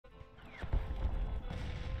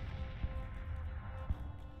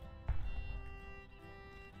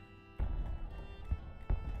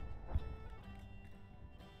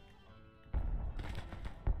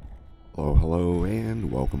Hello,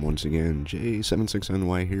 and welcome once again.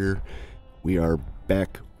 J76NY here. We are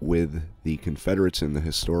back with the Confederates in the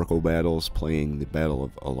historical battles, playing the Battle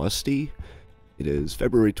of Olustee. It is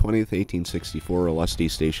February 20th, 1864, Olustee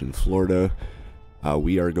Station, Florida.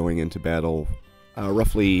 We are going into battle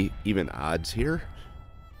roughly even odds here.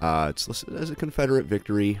 It's listed as a Confederate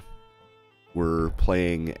victory. We're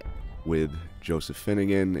playing with Joseph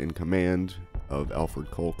Finnegan in command of Alfred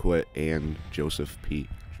Colquitt and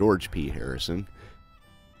George P. Harrison.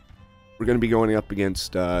 We're going to be going up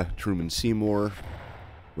against Truman Seymour,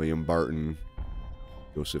 William Barton,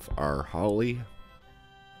 Joseph R. Hawley,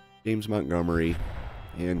 James Montgomery,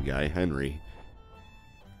 and Guy Henry.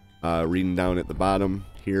 Reading down at the bottom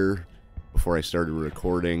here, before I started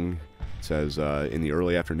recording, it says, in the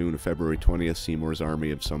early afternoon of February 20th, Seymour's army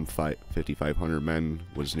of some 5,500 men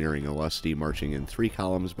was nearing Olustee, marching in 3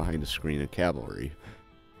 columns behind a screen of cavalry.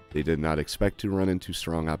 They did not expect to run into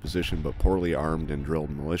strong opposition, but poorly armed and drilled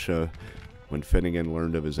militia. When Finnegan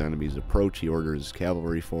learned of his enemy's approach, he ordered his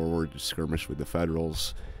cavalry forward to skirmish with the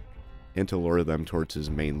Federals and to lure them towards his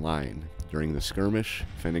main line. During the skirmish,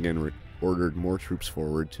 Finnegan ordered more troops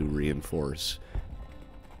forward to reinforce.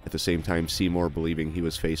 At the same time, Seymour, believing he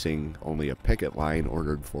was facing only a picket line,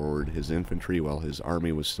 ordered forward his infantry while his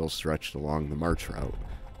army was still stretched along the march route.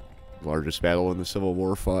 The largest battle in the Civil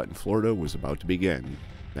War fought in Florida was about to begin.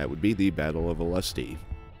 That would be the Battle of Olustee.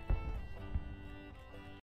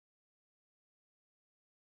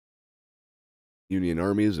 Union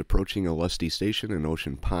Army is approaching Olustee Station and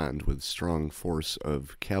Ocean Pond with strong force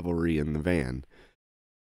of cavalry in the van.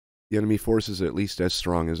 The enemy force is at least as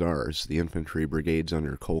strong as ours. The infantry brigades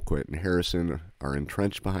under Colquitt and Harrison are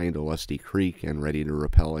entrenched behind Olustee Creek and ready to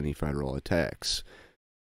repel any Federal attacks.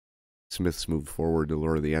 Smith's moved forward to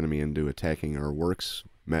lure the enemy into attacking our works,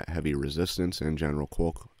 met heavy resistance, and General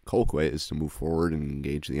Colquitt is to move forward and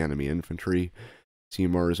engage the enemy infantry.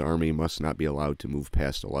 Seymour's army must not be allowed to move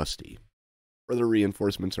past Olustee. Further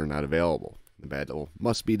reinforcements are not available. The battle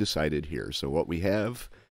must be decided here, so what we have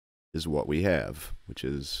is what we have, which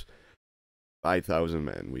is 5,000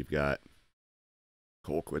 men. We've got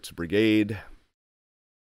Colquitt's brigade,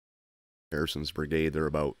 Harrison's brigade, they're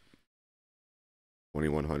about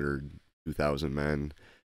 2,100, 2,000 men.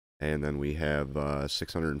 And then we have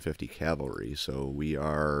 650 cavalry, so we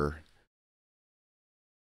are...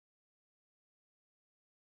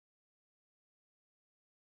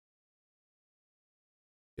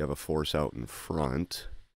 We have a force out in front.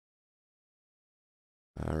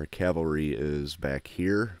 Our cavalry is back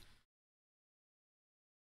here.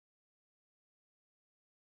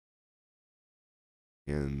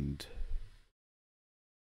 And...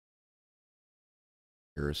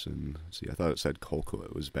 Harrison, see, I thought it said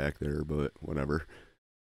Colquitt was back there, but whatever.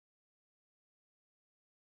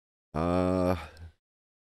 I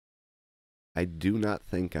do not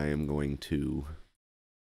think I am going to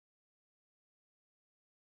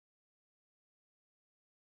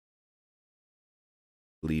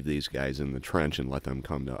leave these guys in the trench and let them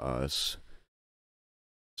come to us.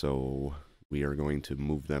 So we are going to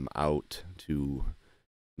move them out to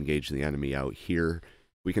engage the enemy out here.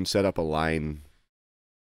 We can set up a line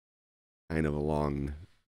kind of along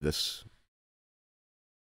this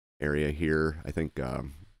area here. I think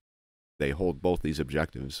they hold both these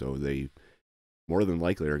objectives, so they more than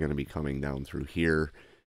likely are going to be coming down through here.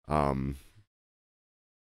 The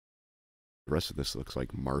rest of this looks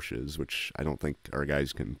like marshes, which I don't think our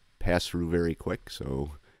guys can pass through very quick,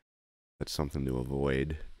 so that's something to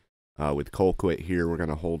avoid. With Colquitt here, we're going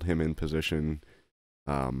to hold him in position.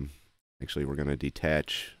 Actually, we're going to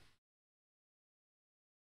detach...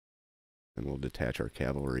 And we'll detach our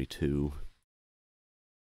cavalry too.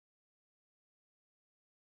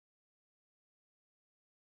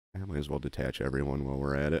 I might as well detach everyone while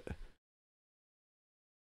we're at it.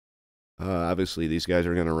 Obviously, these guys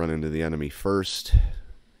are going to run into the enemy first.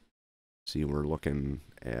 See, we're looking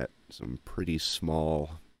at some pretty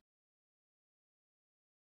small...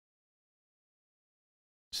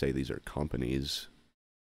 Say these are companies.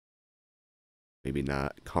 Maybe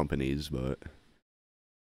not companies, but...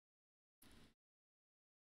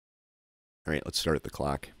 Alright, let's start the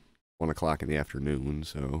clock. 1 o'clock in the afternoon,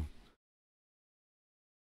 so...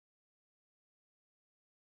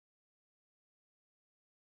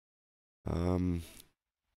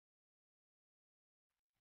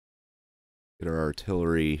 Get our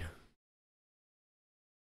artillery.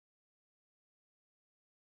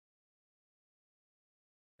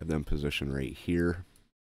 Have them positioned right here.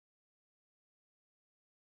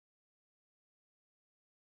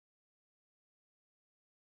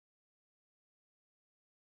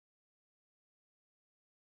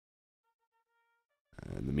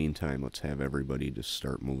 In the meantime, let's have everybody just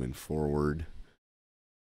start moving forward.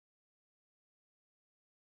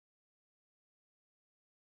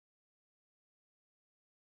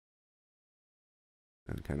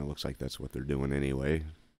 And it kind of looks like that's what they're doing anyway.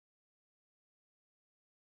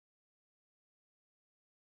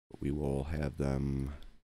 But we will have them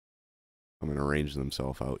come and arrange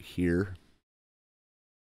themselves out here.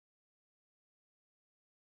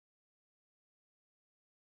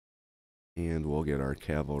 And we'll get our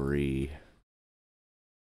cavalry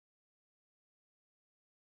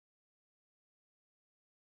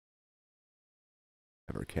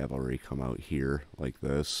come out here like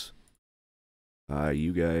this.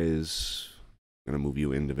 You guys, I'm gonna move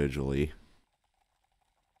you individually.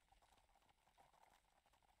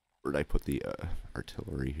 Where'd I put the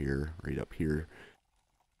artillery here? Right up here.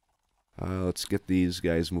 Let's get these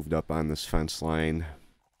guys moved up on this fence line.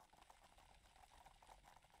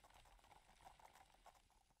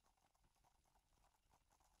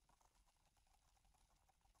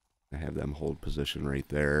 I have them hold position right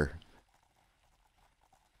there.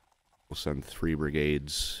 We'll send 3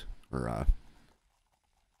 brigades, or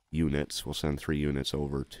units. We'll send 3 units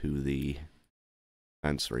over to the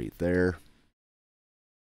fence right there.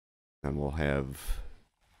 And we'll have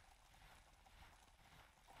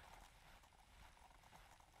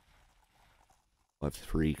We'll have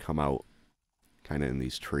 3 come out kind of in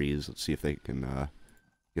these trees. Let's see if they can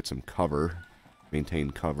get some cover,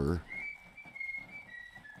 maintain cover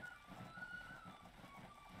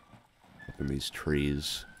up in these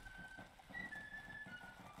trees.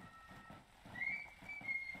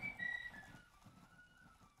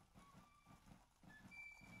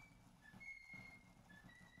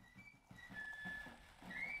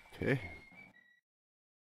 Okay.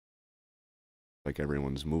 Like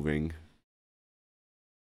everyone's moving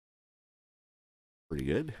pretty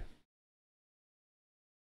good.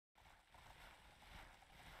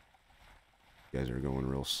 You guys are going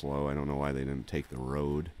real slow. I don't know why they didn't take the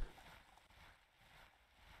road.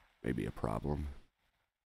 Maybe a problem.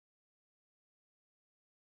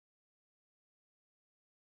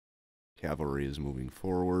 Cavalry is moving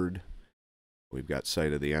forward. We've got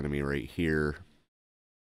sight of the enemy right here.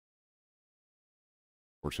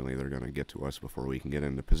 Fortunately, they're going to get to us before we can get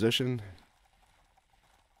into position.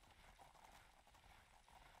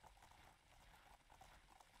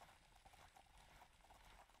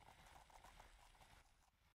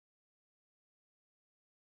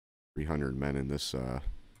 Men in this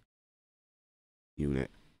unit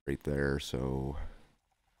right there, so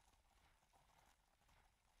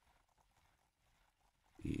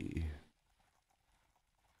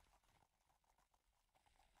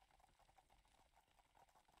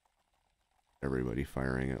everybody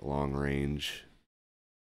firing at long range.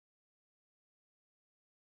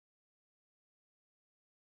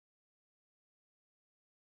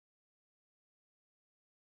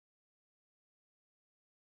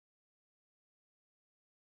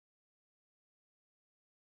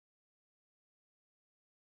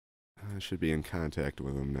 I should be in contact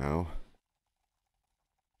with them now.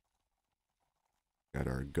 Got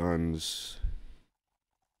our guns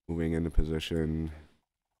moving into position.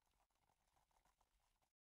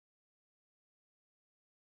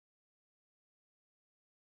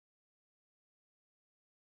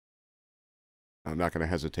 I'm not going to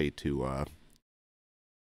hesitate to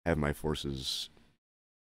have my forces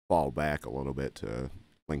fall back a little bit to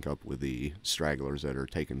link up with the stragglers that are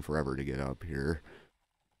taking forever to get up here.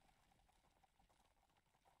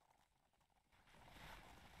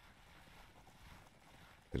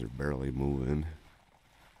 Guys are barely moving.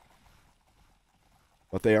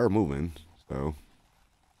 But they are moving, so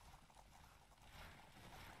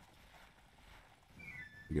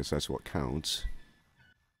I guess that's what counts.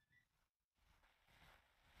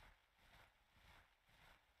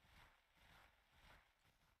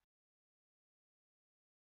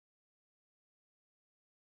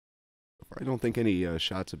 So far, I don't think any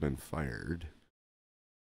shots have been fired.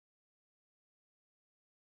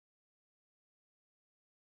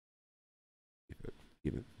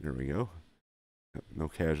 There we go. No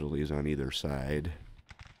casualties on either side.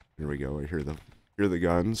 Here we go. I hear the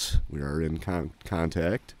guns. We are in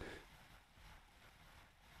contact.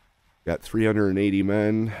 Got 380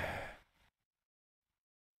 men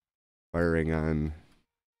firing on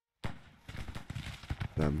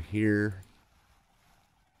them here.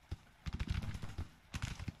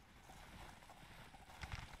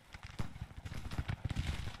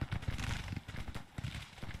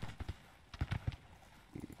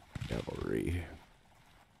 Cavalry.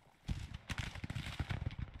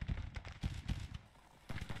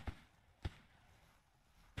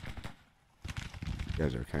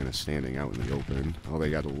 Guys are kind of standing out in the open. Oh, they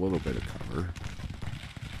got a little bit of cover.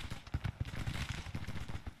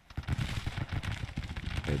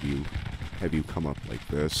 Have you come up like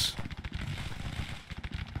this.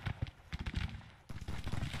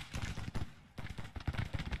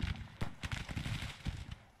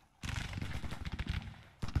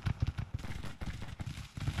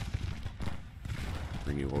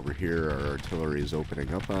 Bring you over here. Our artillery is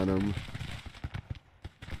opening up on them.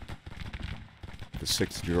 The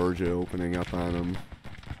 6th Georgia opening up on them.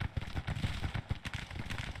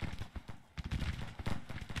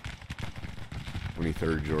 The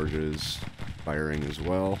 23rd Georgia's firing as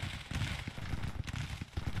well.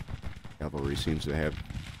 Cavalry seems to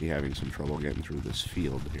be having some trouble getting through this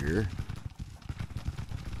field here.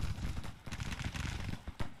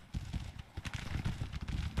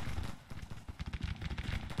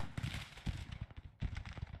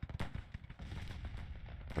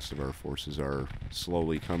 Rest of our forces are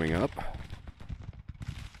slowly coming up.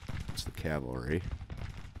 It's the cavalry.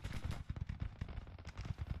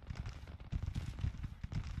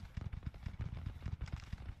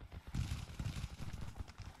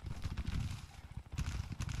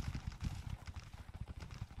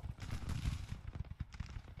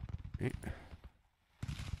 Okay.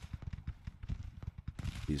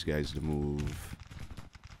 These guys to move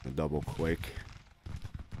a double quick.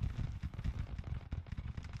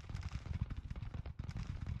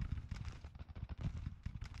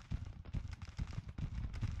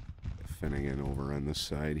 Finning in over on this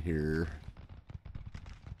side here.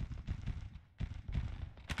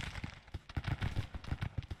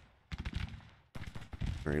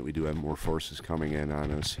 Alright, we do have more forces coming in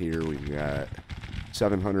on us here. We've got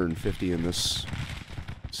 750 in this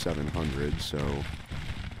 700, so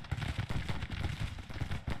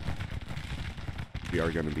we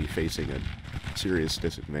are going to be facing a serious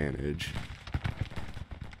disadvantage.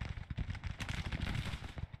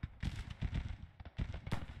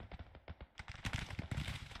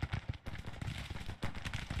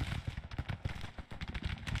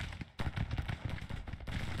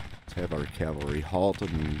 Have our cavalry halt,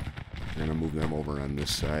 and we're going to move them over on this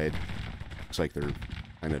side. Looks like they're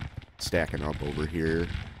kind of stacking up over here.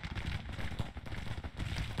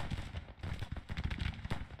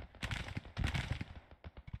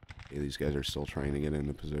 Okay, these guys are still trying to get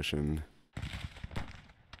into position.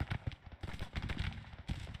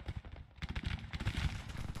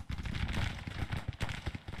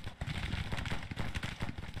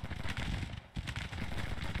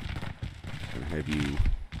 And have you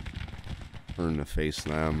turn to face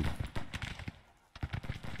them.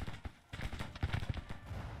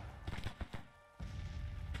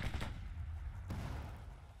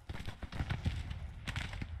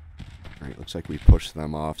 Alright, looks like we pushed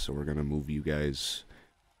them off, so we're going to move you guys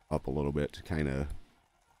up a little bit to kind of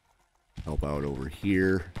help out over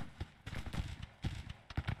here.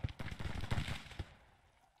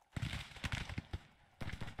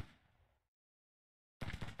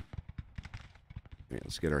 Alright,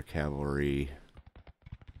 let's get our cavalry.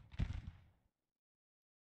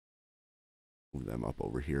 Move them up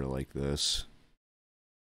over here like this.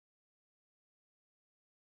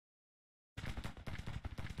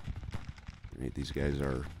 Alright, these guys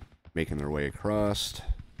are making their way across.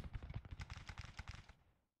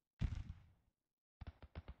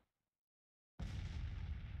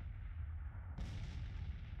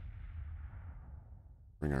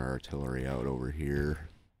 Bring our artillery out over here.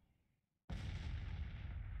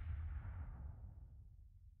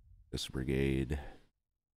 This brigade.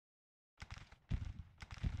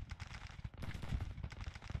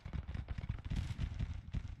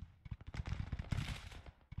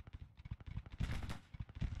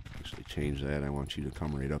 Actually change that. I want you to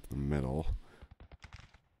come right up the middle.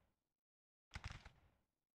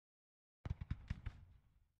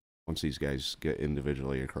 Once these guys get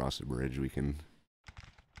individually across the bridge, we can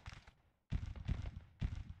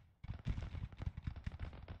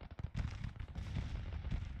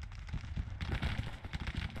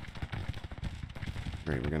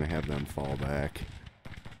Alright, we're going to have them fall back.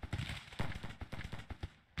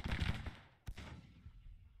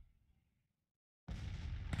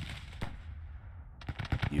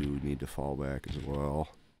 You need to fall back as well.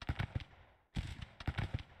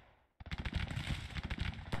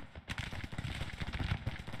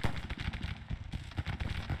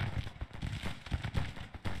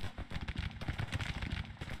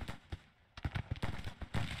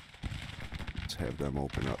 Let's have them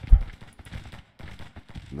open up.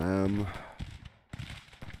 Them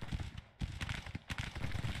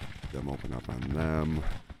open up on them.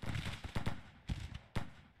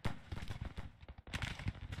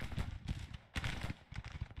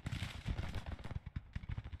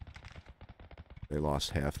 They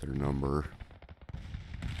lost half their number.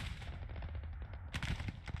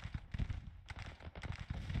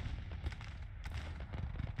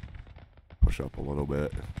 Push up a little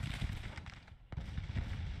bit.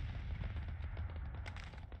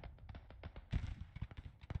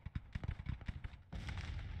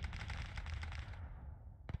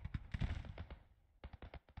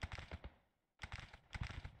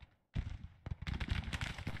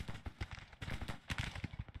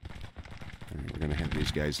 We're going to have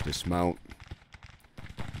these guys dismount.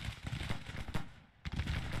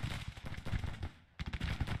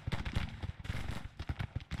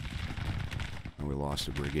 And we lost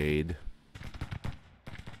a brigade.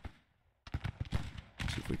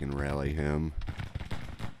 See if we can rally him.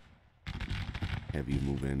 Have you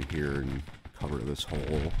move in here and cover this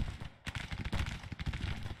hole.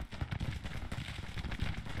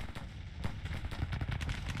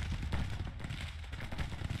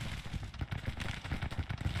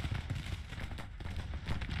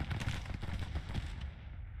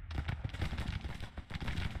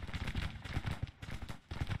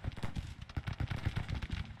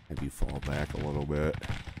 Have you fall back a little bit.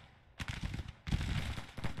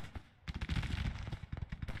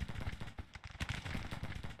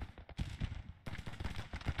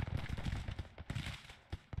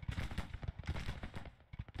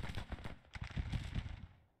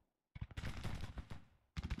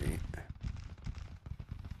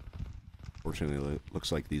 Fortunately, it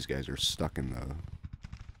looks like these guys are stuck in the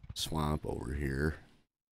swamp over here.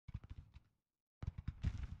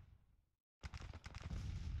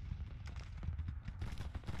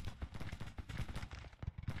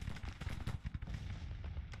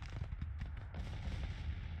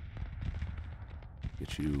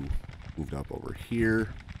 Get you moved up over here.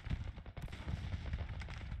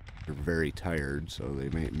 They're very tired, so they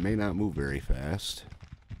may not move very fast.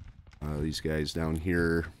 These guys down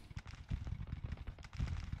here,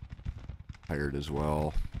 tired as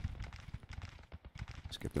well.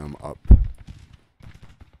 Let's get them up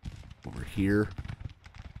over here.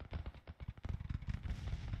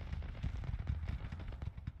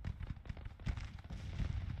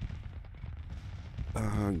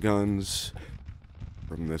 Guns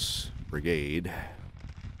from this brigade.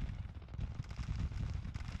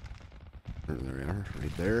 There they are,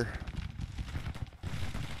 right there.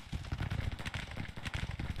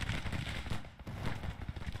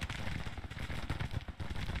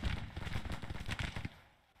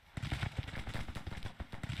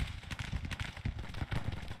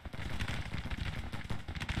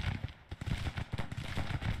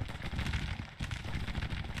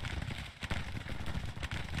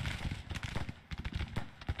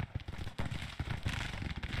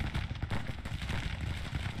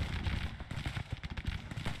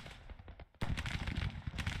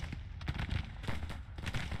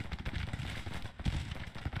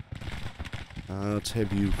 Let's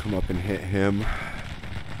have you come up and hit him.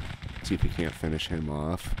 See if you can't finish him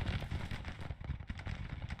off.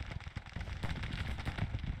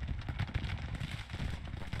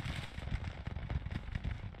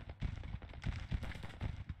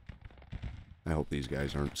 I hope these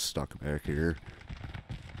guys aren't stuck back here.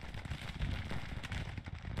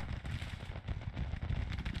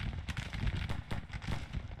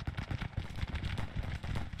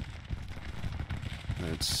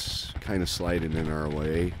 That's kind of sliding in our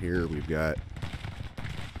way here. We've got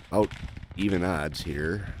about even odds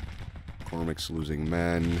here. Cormac's losing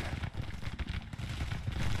men.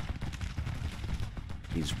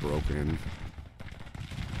 He's broken.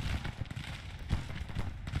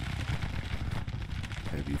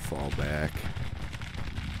 Have you fall back.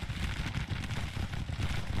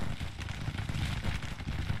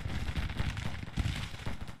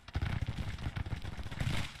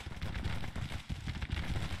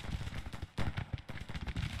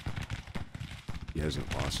 He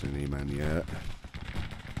hasn't lost any men yet.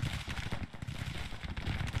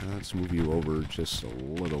 Let's move you over just a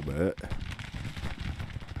little bit.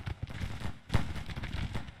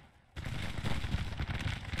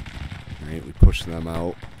 Alright, we push them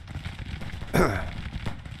out.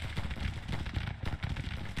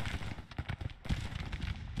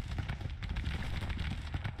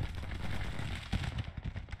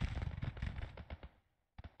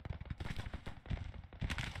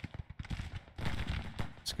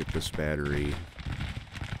 Let's get this battery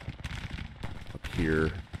up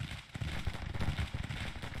here.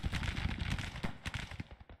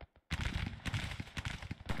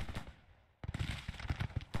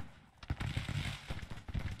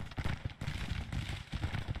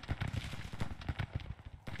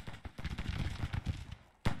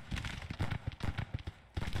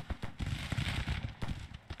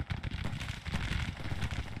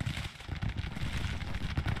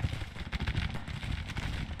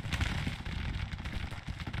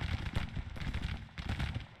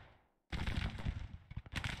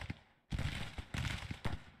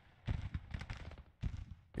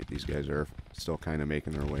 Right, these guys are still kind of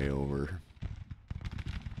making their way over.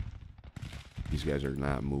 These guys are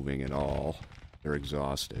not moving at all. They're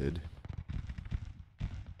exhausted.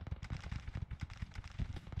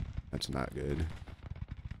 That's not good.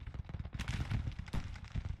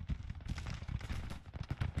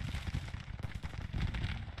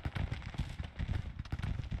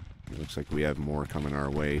 It looks like we have more coming our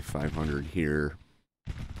way. 500 here.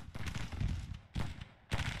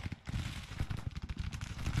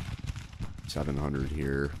 $700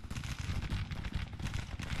 here.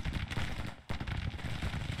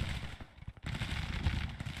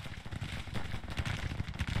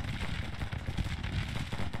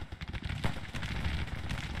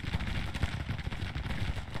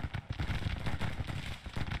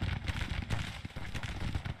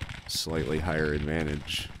 Slightly higher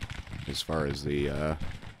advantage as far as the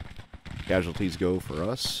casualties go for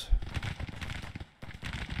us.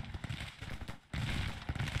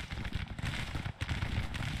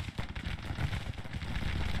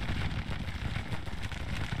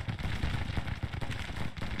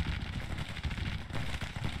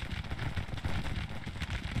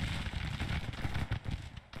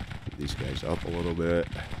 Get these guys up a little bit.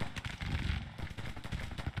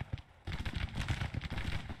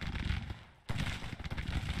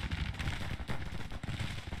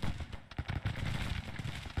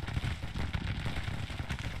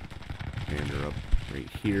 Commander up right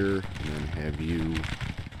here, and then have you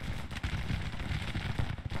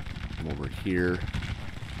come over here.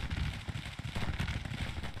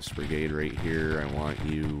 This brigade right here, I want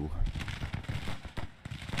you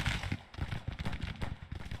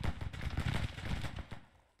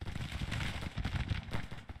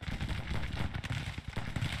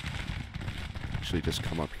actually just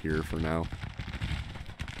come up here for now.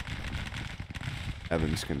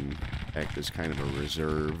 Evans can act as kind of a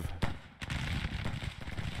reserve.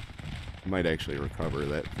 Might actually recover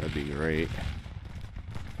that. That'd be great.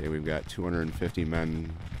 Okay, we've got 250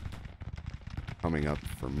 men coming up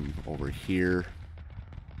from over here.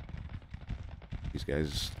 These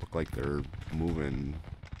guys look like they're moving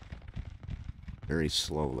very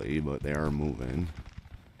slowly, but they are moving.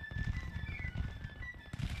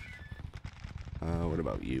 What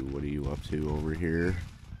about you? What are you up to over here?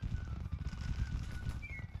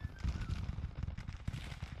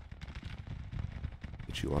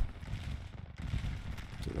 Get you up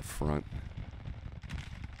to the front.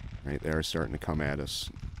 Right, they're starting to come at us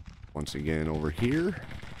once again over here.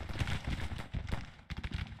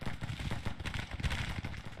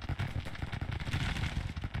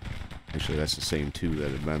 Actually, that's the same two that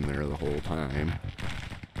have been there the whole time.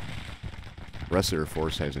 The rest of their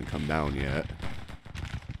force hasn't come down yet.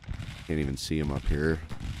 Can't even see them up here.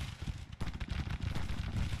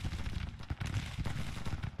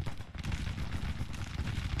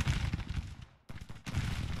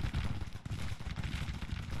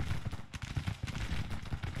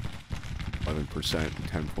 %,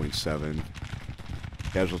 10.7.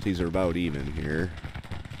 Casualties are about even here.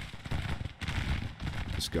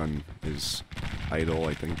 This gun is idle,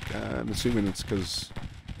 I think. I'm assuming it's because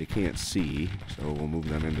they can't see, so we'll move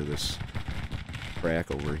them into this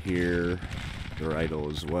crack over here. They're idle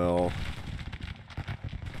as well.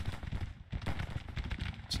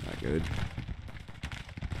 It's not good.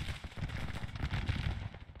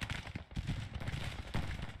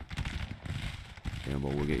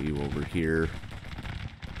 Campbell, we'll get you over here.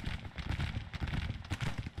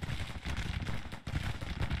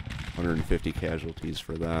 $150 casualties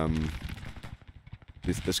for them.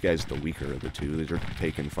 This guy's the weaker of the two. They're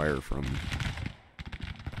taking fire from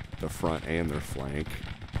the front and their flank.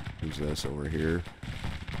 Who's this over here?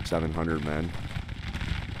 700 men.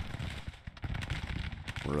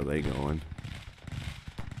 Where are they going?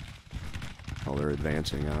 Oh, they're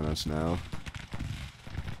advancing on us now.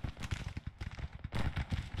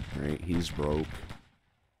 Alright, he's broke.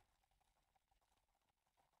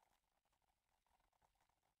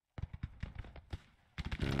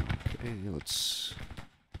 Okay, let's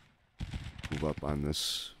move up on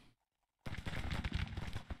this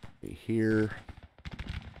right here.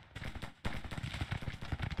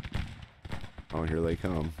 Oh, here they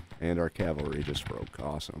come. And our cavalry just broke.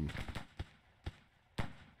 Awesome.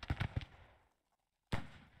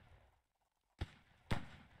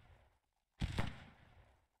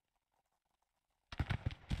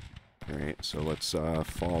 Alright, so let's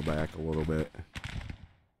fall back a little bit.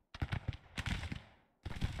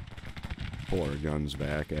 Pull our guns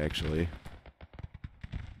back, actually.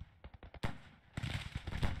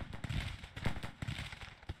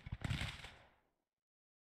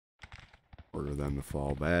 Order them to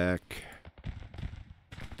fall back.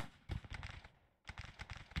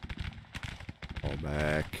 Fall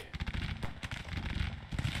back.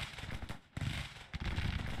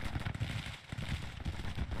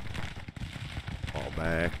 Fall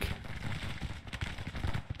back.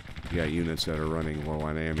 You got units that are running low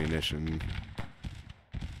on ammunition.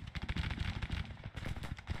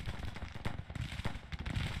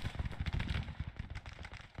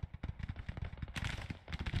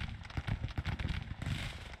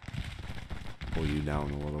 Pull you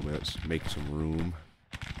down a little bit, make some room.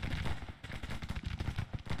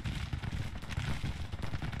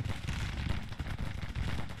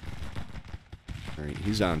 Alright,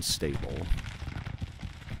 he's unstable.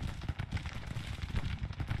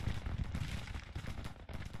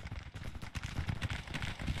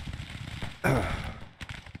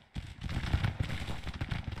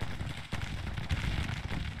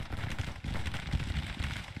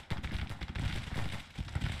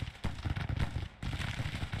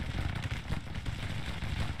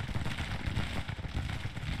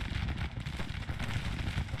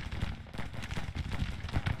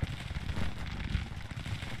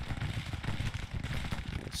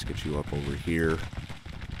 Let's get you up over here.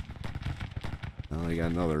 Now I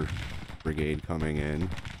got another brigade coming in.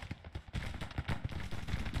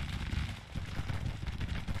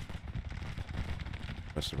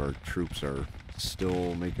 Rest of our troops are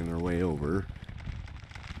still making their way over.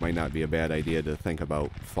 Might not be a bad idea to think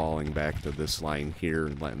about falling back to this line here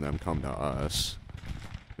and letting them come to us.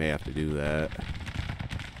 May have to do that.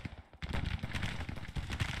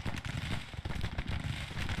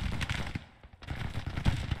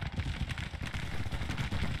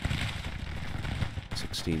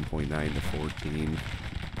 .9 to 14.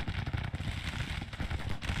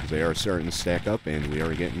 They are starting to stack up, and we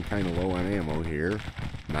are getting kind of low on ammo here.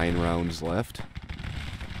 9 rounds left.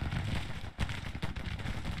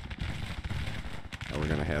 Now we're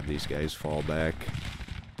going to have these guys fall back.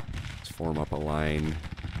 Let's form up a line.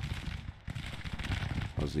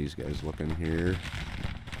 How's these guys looking here?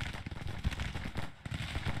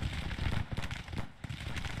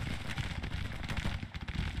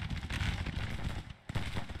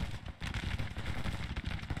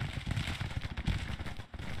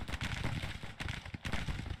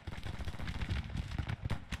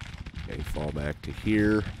 Okay, fall back to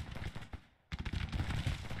here.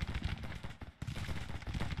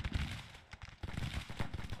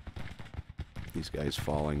 These guys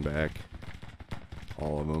falling back.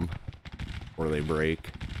 All of them. Or they break.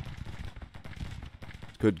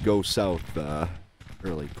 Could go south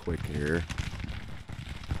really quick here.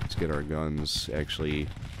 Let's get our guns actually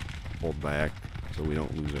pulled back so we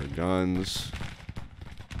don't lose our guns.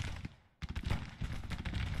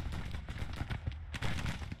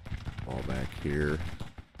 Fall back here.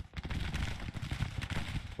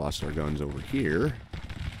 Lost our guns over here.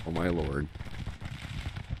 Oh my lord.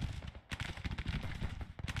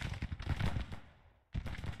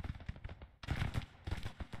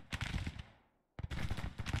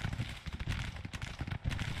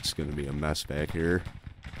 It's gonna be a mess back here.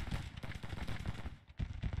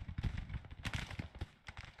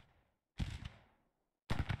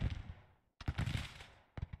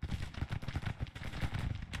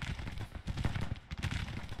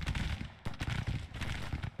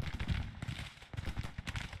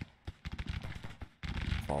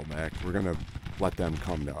 Fall back. We're gonna let them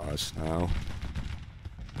come to us now.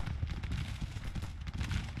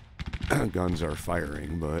 Guns are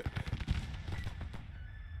firing, but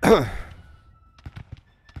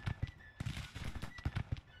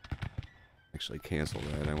actually cancel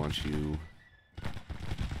that. I want you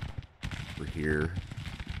over here.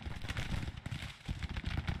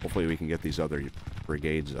 Hopefully we can get these other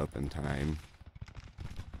brigades up in time.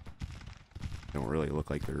 Don't really look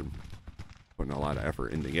like they're putting a lot of effort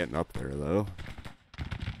into getting up there, though.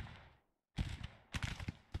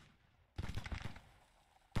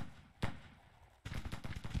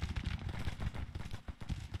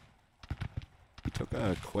 We took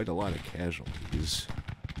quite a lot of casualties.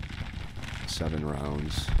 7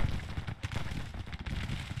 rounds.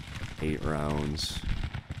 8 rounds.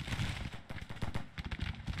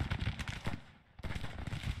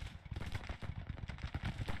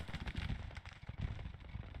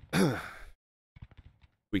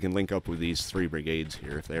 We can link up with these 3 brigades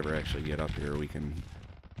here. If they ever actually get up here, we can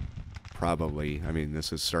probably, I mean,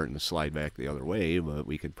 this is starting to slide back the other way, but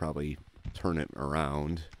we could probably turn it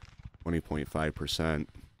around. 20.5%.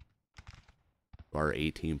 Our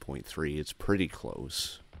 18.3. It's pretty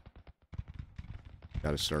close.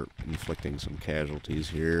 Got to start inflicting some casualties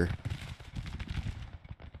here.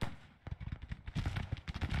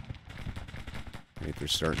 I think they're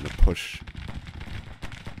starting to push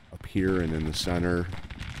up here and in the center.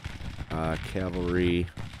 Cavalry.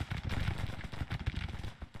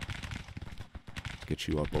 Let's get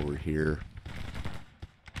you up over here.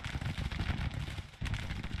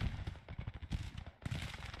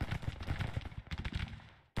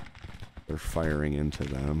 They're firing into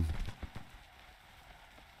them.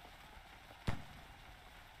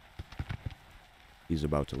 He's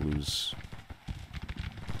about to lose.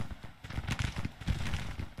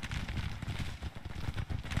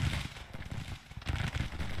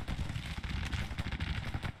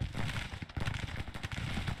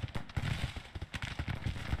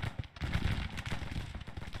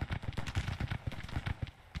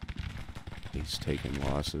 He's taking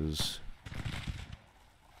losses.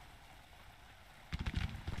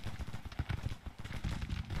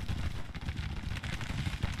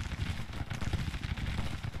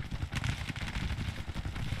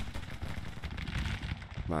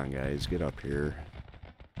 Come on, guys, get up here.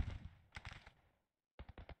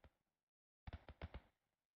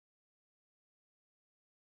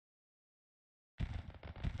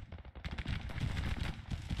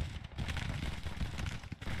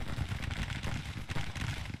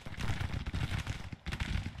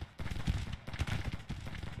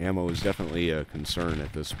 Ammo is definitely a concern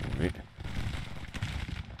at this point.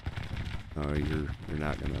 Oh, you're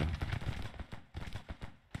not gonna.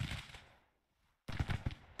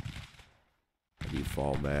 You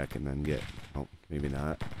fall back and then get. Oh, maybe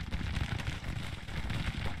not.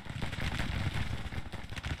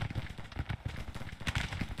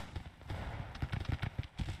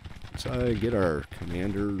 Let's get our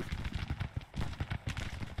commander.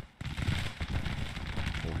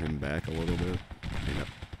 Pull him back a little bit.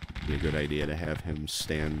 Be a good idea to have him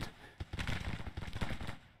stand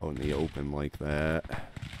out in the open like that.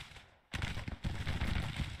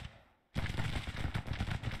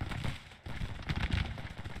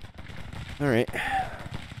 Alright.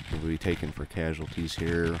 What are we taking for casualties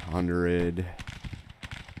here? 100,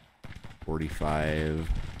 45,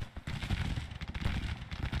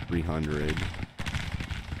 300.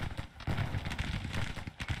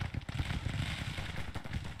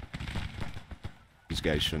 These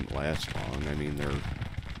guys shouldn't last long. I mean, they're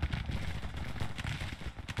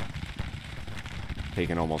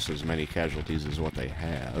taking almost as many casualties as what they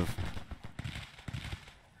have.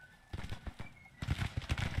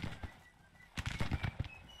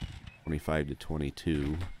 (25 to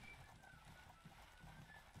 22).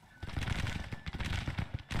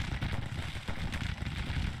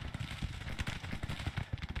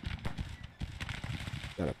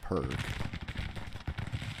 Got a perk.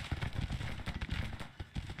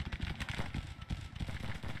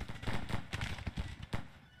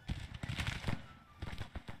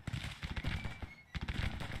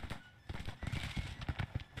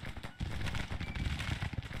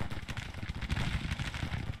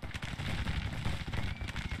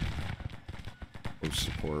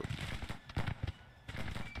 Support.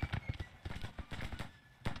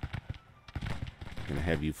 Gonna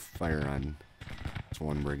have you fire on this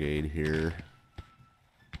one brigade here.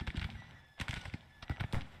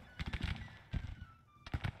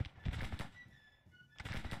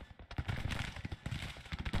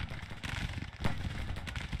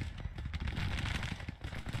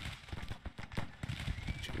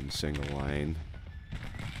 In single line.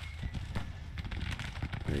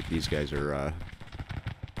 Alright, these guys are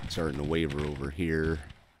starting to waver over here.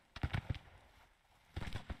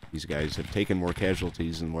 These guys have taken more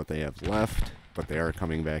casualties than what they have left, but they are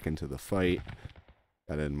coming back into the fight.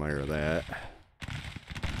 Gotta admire that.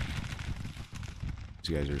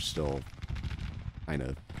 These guys are still kind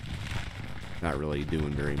of not really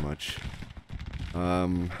doing very much.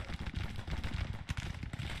 Don't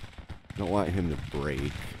want him to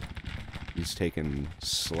break. He's taken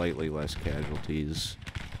slightly less casualties.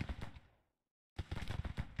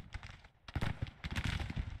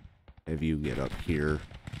 Have you get up here.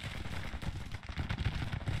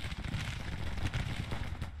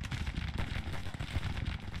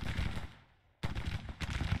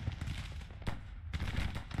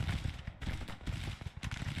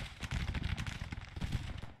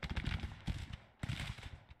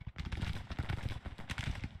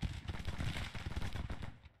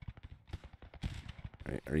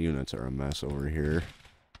 Alright, our units are a mess over here.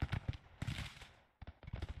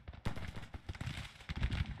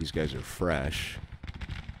 These guys are fresh.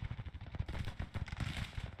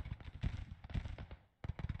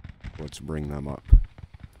 Let's bring them up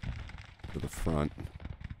to the front.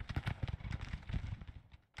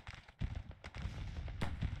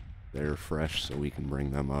 They're fresh, so we can bring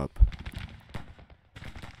them up.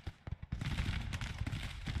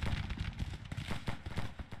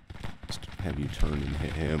 have you turn and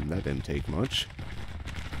hit him. That didn't take much.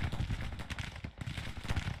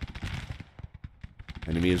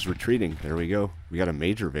 Enemy is retreating. There we go. We got a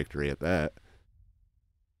major victory at that.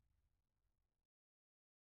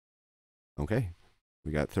 Okay.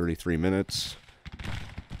 We got 33 minutes.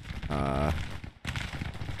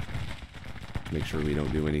 Make sure we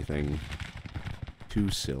don't do anything too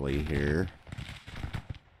silly here,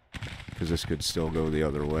 because this could still go the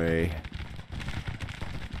other way.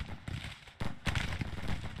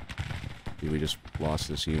 We just lost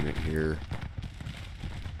this unit here.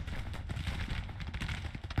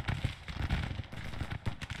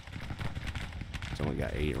 It's only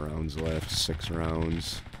got 8 rounds left, 6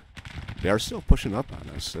 rounds. They are still pushing up on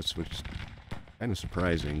us. That's what's kind of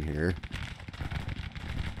surprising here.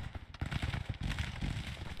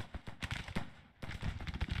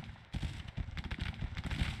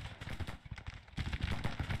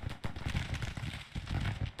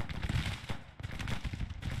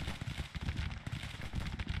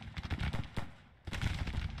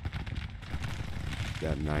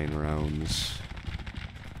 Got 9 rounds.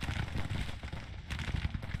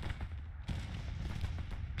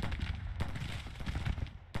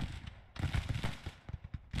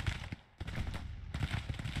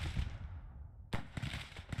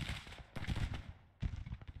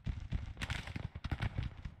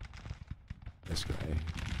 This guy.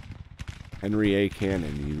 Henry A.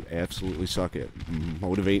 Cannon, you absolutely suck at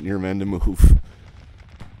motivating your men to move.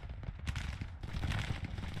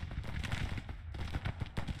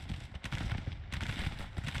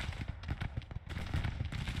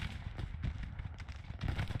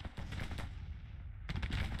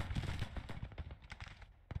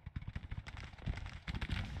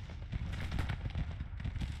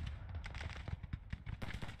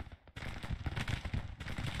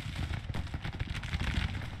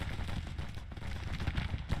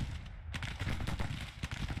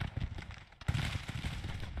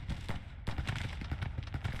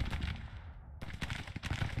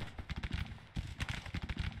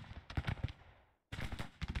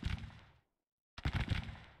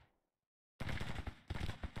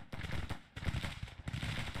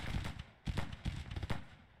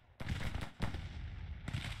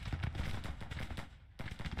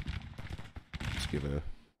 Give a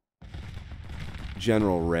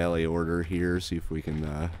general rally order here, see if we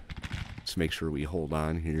can just make sure we hold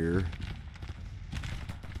on here.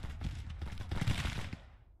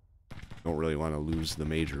 Don't really want to lose the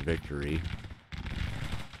major victory.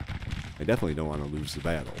 I definitely don't want to lose the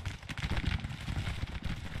battle.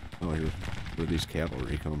 Oh, here, where'd these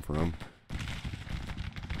cavalry come from?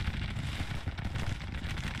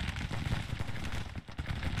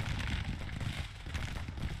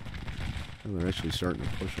 Oh, they're actually starting to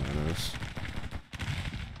push on us.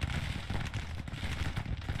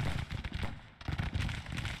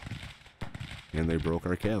 And they broke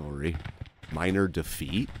our cavalry. Minor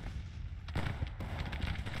defeat?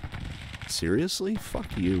 Seriously?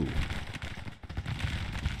 Fuck you.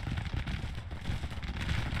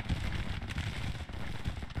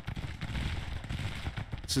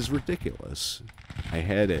 This is ridiculous. I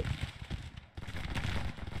had it.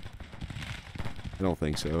 I don't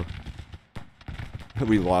think so.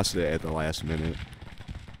 We lost it at the last minute.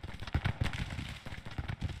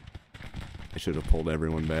 I should have pulled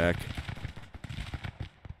everyone back.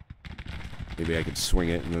 Maybe I could swing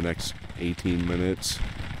it in the next 18 minutes.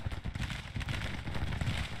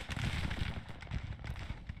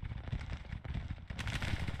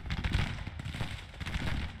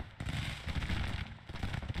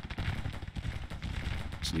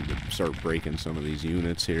 Just need to start breaking some of these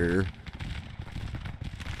units here.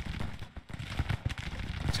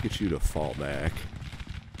 Get you to fall back.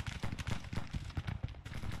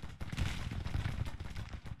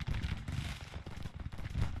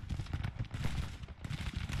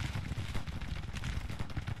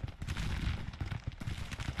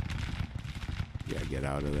 Yeah, get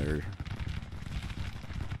out of there.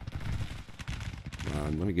 Come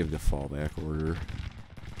on, let me give the fallback order.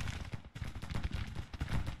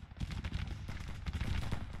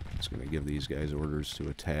 Just gonna give these guys orders to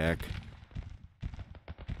attack.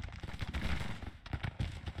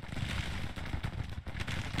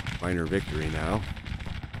 Minor victory now.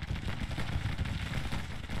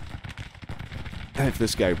 If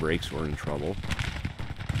this guy breaks, we're in trouble.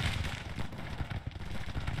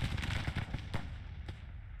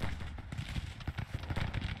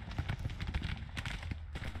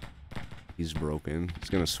 He's broken.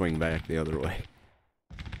 He's gonna swing back the other way.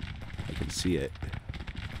 I can see it.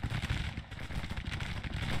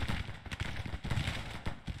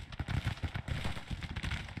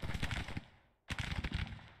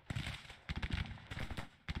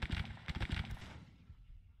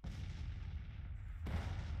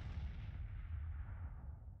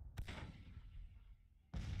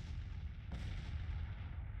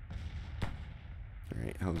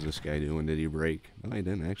 How's this guy doing? Did he break? No, he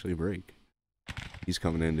didn't actually break. He's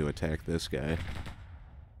coming in to attack this guy.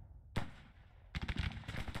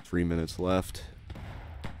 3 minutes left.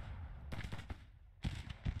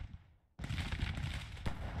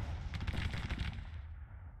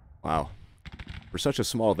 Wow. For such a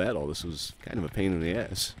small battle, this was kind of a pain in the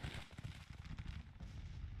ass.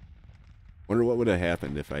 Wonder what would have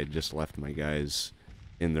happened if I just left my guys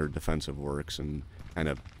in their defensive works and kind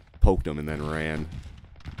of poked them and then ran.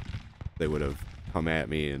 They would have come at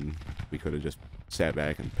me and we could have just sat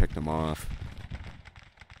back and picked them off.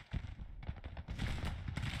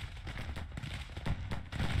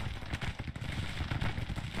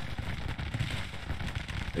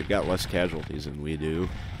 They've got less casualties than we do.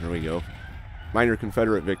 There we go. Minor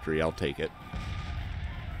Confederate victory, I'll take it.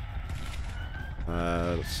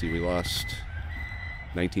 Let's see, we lost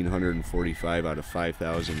 1,945 out of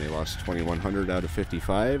 5,000. They lost 2,100 out of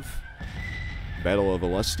 55. Battle of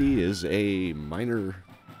Olustee is a minor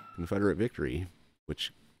Confederate victory,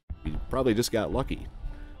 which we probably just got lucky.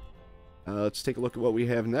 Let's take a look at what we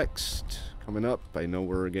have next. Coming up, I know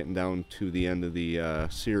we're getting down to the end of the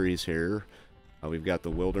series here. We've got the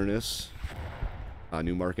Wilderness,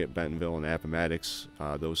 New Market, Bentonville, and Appomattox.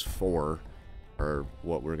 Those four are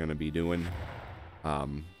what we're going to be doing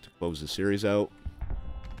to close the series out.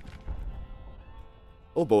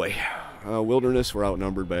 Oh boy. Wilderness, we're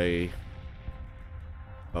outnumbered by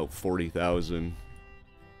about 40,000.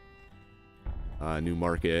 New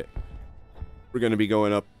Market, we're going to be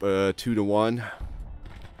going up 2-1.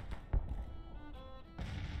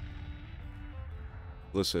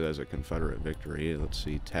 Listed as a Confederate victory. Let's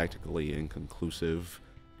see, tactically inconclusive.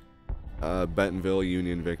 Bentonville,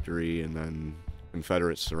 Union victory, and then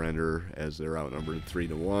Confederate surrender as they're outnumbered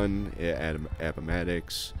 3-1 at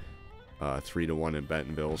Appomattox, 3-1 in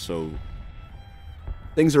Bentonville. So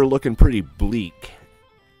things are looking pretty bleak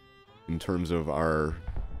in terms of our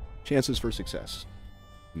chances for success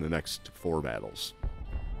in the next 4 battles.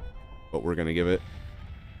 But we're going to give it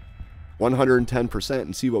 110%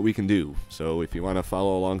 and see what we can do. So if you want to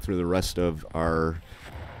follow along through the rest of our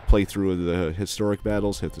playthrough of the historic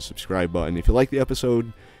battles, hit the subscribe button. If you like the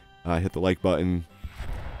episode, hit the like button.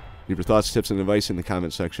 Leave your thoughts, tips, and advice in the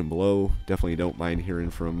comment section below. Definitely don't mind hearing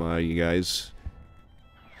from you guys.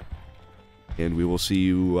 And we will see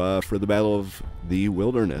you for the Battle of the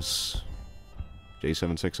Wilderness.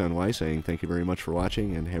 J76NY saying thank you very much for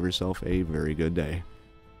watching and have yourself a very good day.